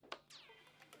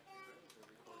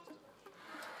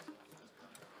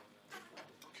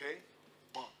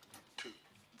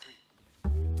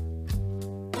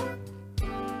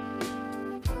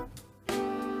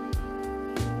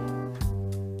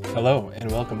Hello and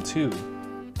welcome to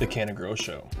the Canna Grow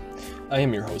Show. I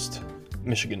am your host,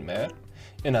 Michigan Matt,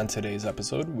 and on today's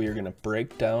episode we are going to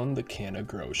break down the Canna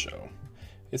Grow Show.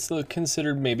 It's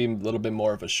considered maybe a little bit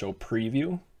more of a show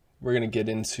preview. We're going to get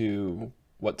into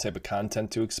what type of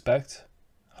content to expect,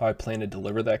 how I plan to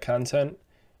deliver that content,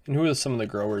 and who are some of the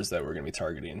growers that we're going to be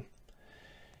targeting.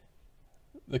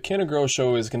 The Canna Grow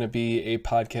Show is going to be a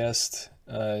podcast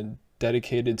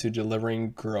dedicated to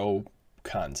delivering grow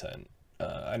content.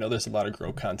 I know there's a lot of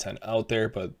grow content out there,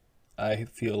 but I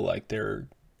feel like there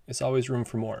is always room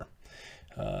for more.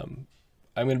 I'm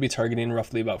going to be targeting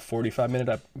roughly about 45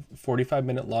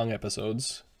 minute long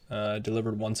episodes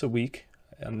delivered once a week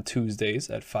on Tuesdays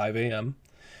at 5 a.m.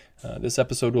 This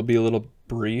episode will be a little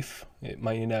brief. It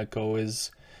might not go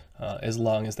as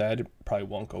long as that. It probably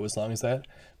won't go as long as that,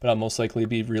 but I'll most likely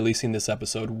be releasing this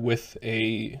episode with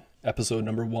episode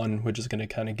number 1, which is going to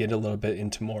kind of get a little bit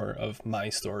into more of my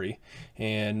story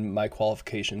and my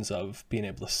qualifications of being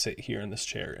able to sit here in this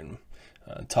chair and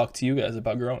talk to you guys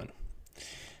about growing.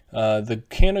 The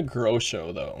Canna Grow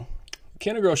Show, though.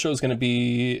 Canna Grow Show is going to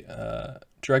be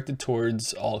directed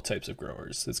towards all types of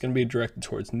growers. It's going to be directed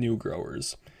towards new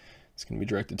growers. It's going to be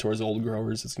directed towards old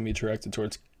growers. It's going to be directed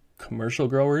towards commercial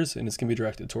growers, and it's going to be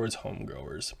directed towards home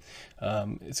growers.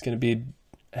 It's going to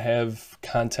have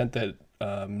content that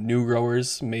new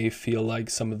growers may feel like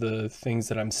some of the things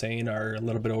that I'm saying are a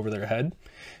little bit over their head.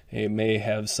 It may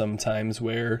have some times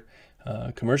where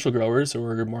commercial growers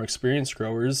or more experienced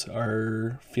growers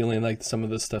are feeling like some of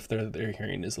the stuff they're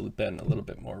hearing has been a little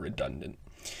bit more redundant.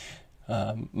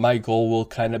 My goal will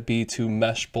kind of be to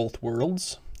mesh both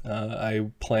worlds. I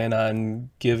plan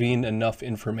on giving enough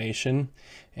information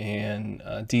and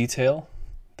detail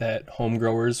that home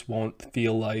growers won't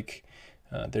feel like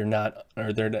they're not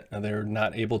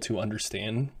able to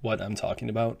understand what I'm talking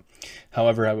about.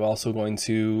 However, I'm also going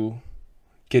to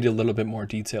get a little bit more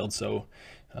detailed, so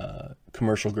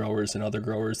commercial growers and other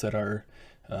growers that are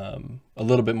a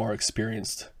little bit more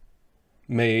experienced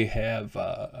may have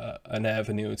an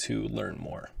avenue to learn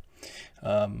more.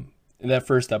 In that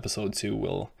first episode too,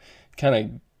 we'll kind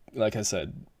of, like I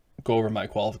said, go over my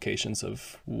qualifications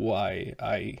of why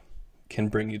I can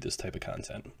bring you this type of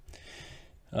content.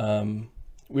 I'm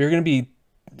going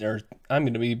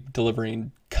to be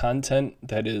delivering content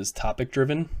that is topic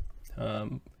driven.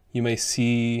 You may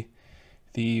see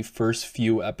the first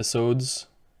few episodes,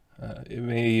 it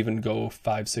may even go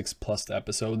 5-6 plus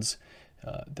episodes,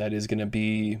 that is going to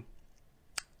be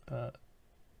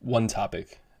one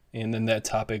topic, and then that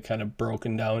topic kind of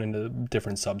broken down into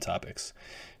different subtopics.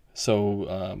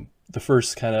 So the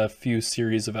first kind of few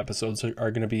series of episodes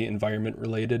are going to be environment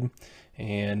related.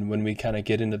 And when we kind of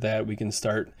get into that, we can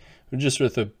start just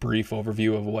with a brief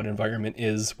overview of what environment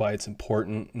is, why it's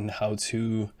important, and how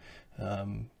to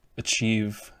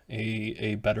achieve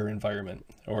a better environment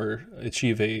or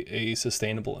achieve a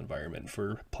sustainable environment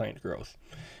for plant growth,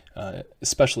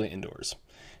 especially indoors.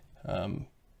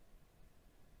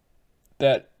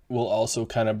 That will also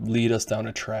kind of lead us down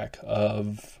a track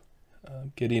of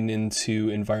getting into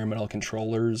environmental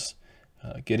controllers,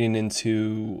 getting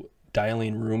into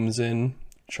dialing rooms in,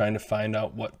 trying to find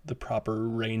out what the proper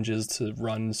ranges to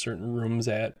run certain rooms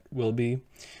at will be.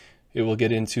 It will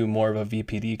get into more of a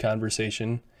VPD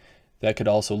conversation. That could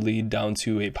also lead down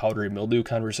to a powdery mildew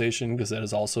conversation, because that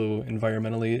is also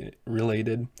environmentally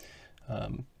related.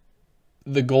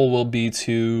 The goal will be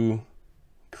to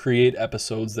create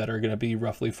episodes that are going to be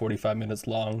roughly 45 minutes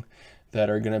long, that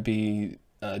are going to be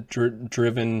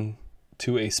driven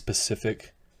to a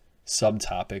specific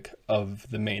subtopic of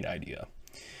the main idea.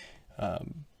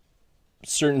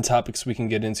 Certain topics we can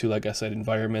get into, like I said,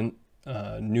 environment,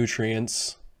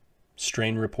 nutrients,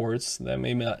 strain reports that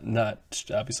may not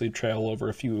obviously trail over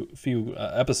a few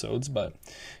episodes, but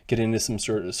get into some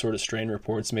sort of strain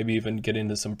reports, maybe even get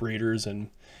into some breeders, and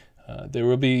there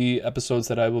will be episodes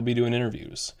that I will be doing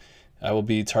interviews. I will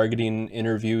be targeting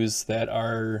interviews that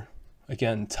are,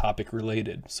 again, topic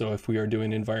related. So if we are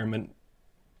doing environment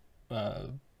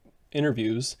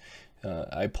interviews,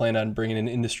 I plan on bringing in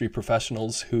industry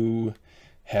professionals who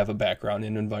have a background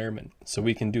in environment, so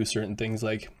we can do certain things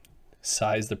like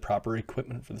size the proper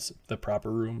equipment for the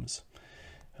proper rooms.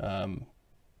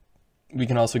 We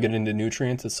can also get into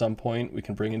nutrients at some point. We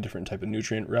can bring in different type of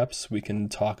nutrient reps. We can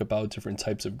talk about different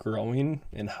types of growing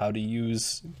and how to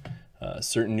use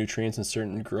certain nutrients in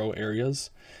certain grow areas.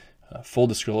 Full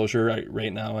disclosure,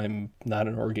 right now I'm not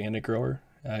an organic grower.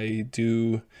 I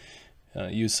do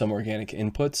use some organic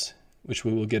inputs, which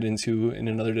we will get into in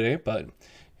another day, but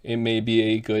it may be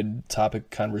a good topic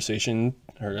conversation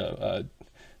or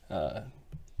a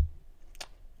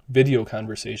video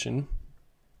conversation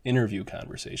interview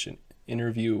conversation,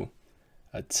 interview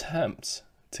attempts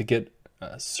to get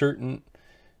certain,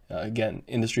 again,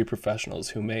 industry professionals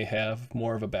who may have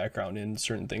more of a background in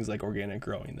certain things like organic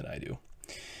growing than I do.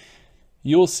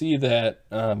 You'll see that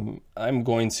I'm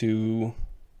going to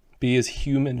be as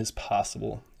human as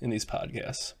possible in these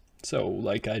podcasts. So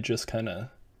like I just kind of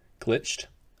glitched,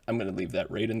 I'm going to leave that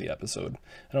right in the episode.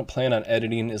 I don't plan on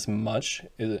editing as much,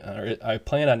 or I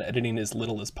plan on editing as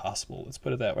little as possible. Let's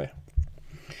put it that way.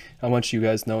 I want you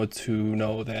guys to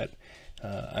know that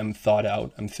I'm thought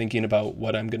out. I'm thinking about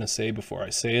what I'm going to say before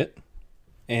I say it.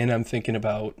 And I'm thinking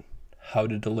about how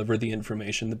to deliver the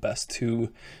information the best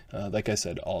to, like I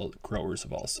said, all growers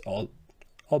of all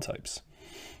types.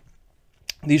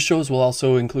 These shows will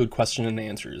also include question and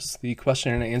answers. The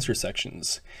question and answer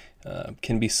sections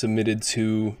can be submitted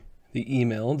to the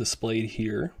email displayed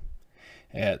here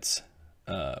at,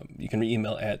 you can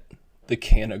email at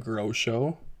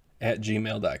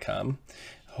thecannagrowshow@gmail.com.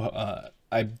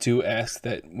 I do ask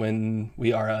that when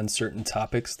we are on certain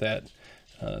topics that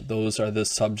those are the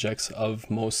subjects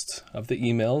of most of the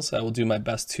emails. I will do my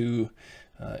best to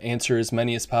answer as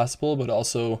many as possible, but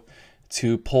also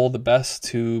to pull the best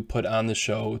to put on the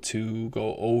show to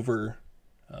go over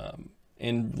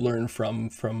and learn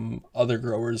from other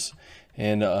growers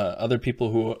and other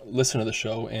people who listen to the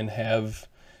show and have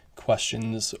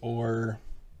questions or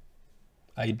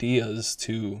ideas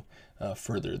to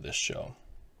further this show.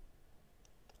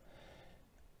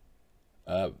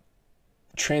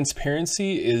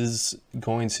 Transparency is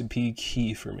going to be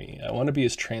key for me. I want to be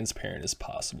as transparent as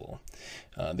possible.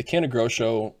 The Canna Grow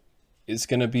Show is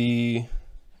going to be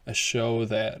a show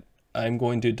that I'm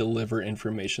going to deliver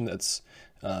information that's,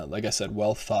 like I said,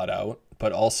 well thought out,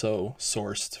 but also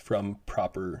sourced from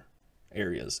proper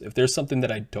areas. If there's something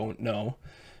that I don't know,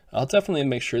 I'll definitely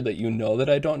make sure that you know that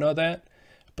I don't know that,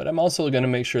 but I'm also going to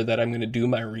make sure that I'm going to do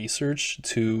my research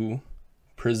to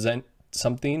present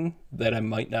something that I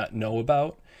might not know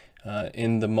about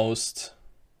in the most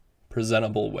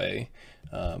presentable way,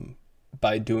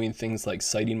 by doing things like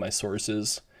citing my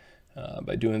sources,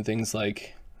 by doing things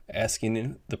like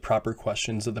asking the proper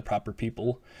questions of the proper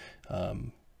people.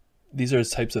 These are the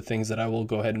types of things that I will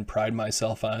go ahead and pride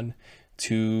myself on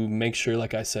to make sure,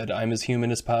 like I said, I'm as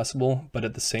human as possible, but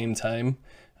at the same time,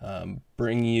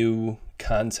 bring you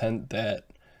content that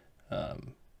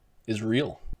is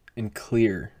real and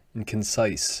clear and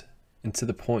concise and to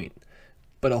the point,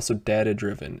 but also data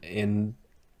driven, in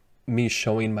me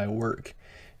showing my work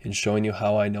and showing you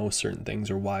how I know certain things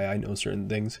or why I know certain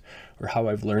things or how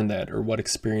I've learned that or what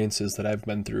experiences that I've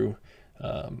been through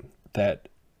that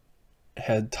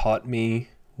had taught me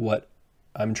what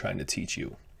I'm trying to teach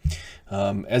you.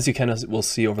 As you kind of will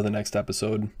see over the next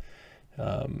episode,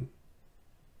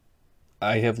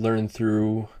 I have learned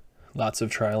through lots of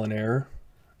trial and error.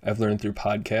 I've learned through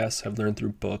podcasts, I've learned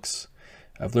through books,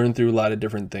 I've learned through a lot of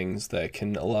different things that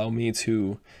can allow me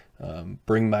to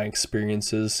bring my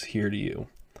experiences here to you.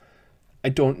 I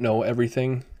don't know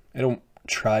everything. I don't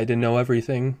try to know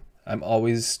everything. I'm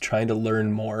always trying to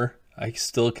learn more. I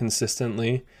still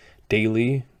consistently,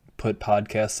 daily, put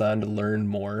podcasts on to learn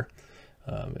more.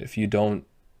 If you don't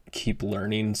keep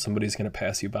learning, somebody's going to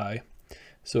pass you by.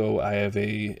 So I have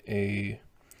a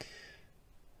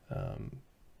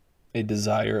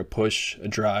desire, a push, a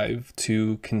drive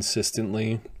to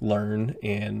consistently learn,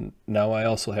 and now I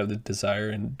also have the desire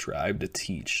and drive to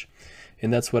teach.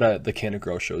 And that's what the Canna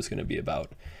Grow Show is going to be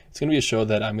about. It's going to be a show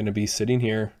that I'm going to be sitting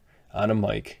here on a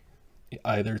mic,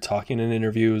 either talking in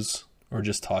interviews or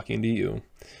just talking to you.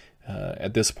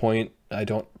 At this point, I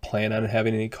don't plan on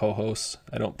having any co-hosts.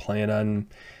 I don't plan on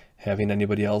having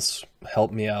anybody else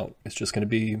help me out. It's just going to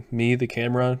be me, the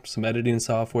camera, some editing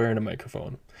software, and a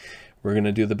microphone. We're going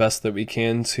to do the best that we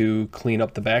can to clean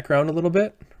up the background a little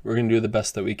bit. We're going to do the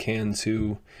best that we can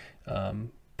to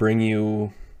bring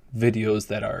you videos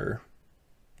that are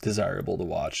desirable to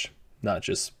watch, not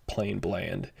just plain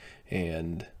bland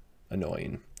and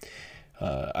annoying.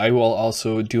 I will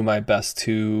also do my best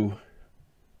to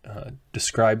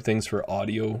describe things for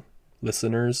audio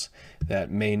listeners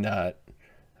that may not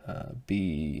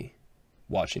be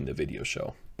watching the video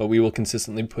show. But we will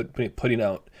consistently putting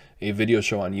out a video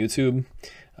show on YouTube.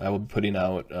 I will be putting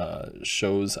out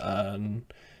shows on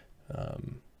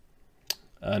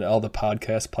all the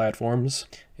podcast platforms.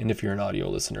 And if you're an audio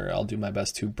listener, I'll do my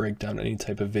best to break down any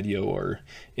type of video or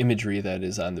imagery that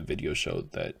is on the video show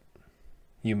that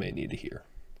you may need to hear.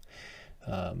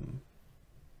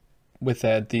 With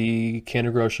that, the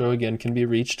Canna Grow Show again can be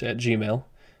reached at Gmail,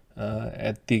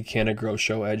 at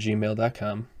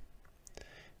thecannagrowshow@gmail.com.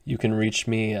 You can reach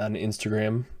me on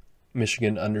Instagram,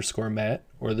 Michigan_Matt,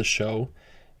 or the show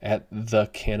at the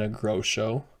Canna Grow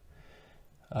Show.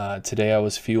 Today I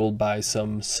was fueled by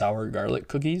some sour garlic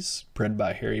cookies bred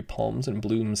by Harry Palms and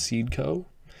Bloom Seed Co.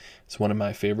 It's one of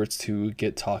my favorites to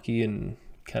get talky and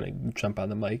kind of jump on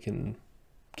the mic and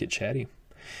get chatty.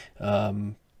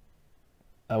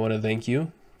 I want to thank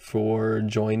you for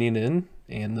joining in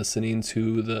and listening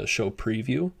to the show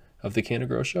preview of the Canna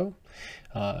Grow Show.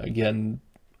 Again,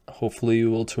 hopefully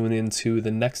you will tune into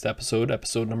the next episode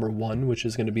number 1, which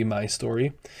is going to be my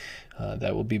story.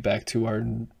 That will be back to our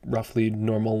roughly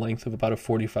normal length of about a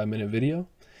 45-minute video.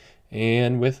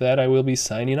 And with that, I will be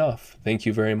signing off. Thank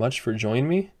you very much for joining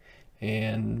me,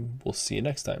 and we'll see you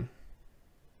next time.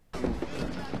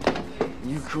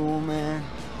 You cool, man?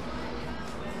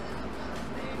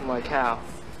 Like how?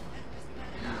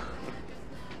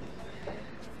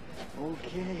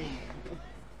 Okay.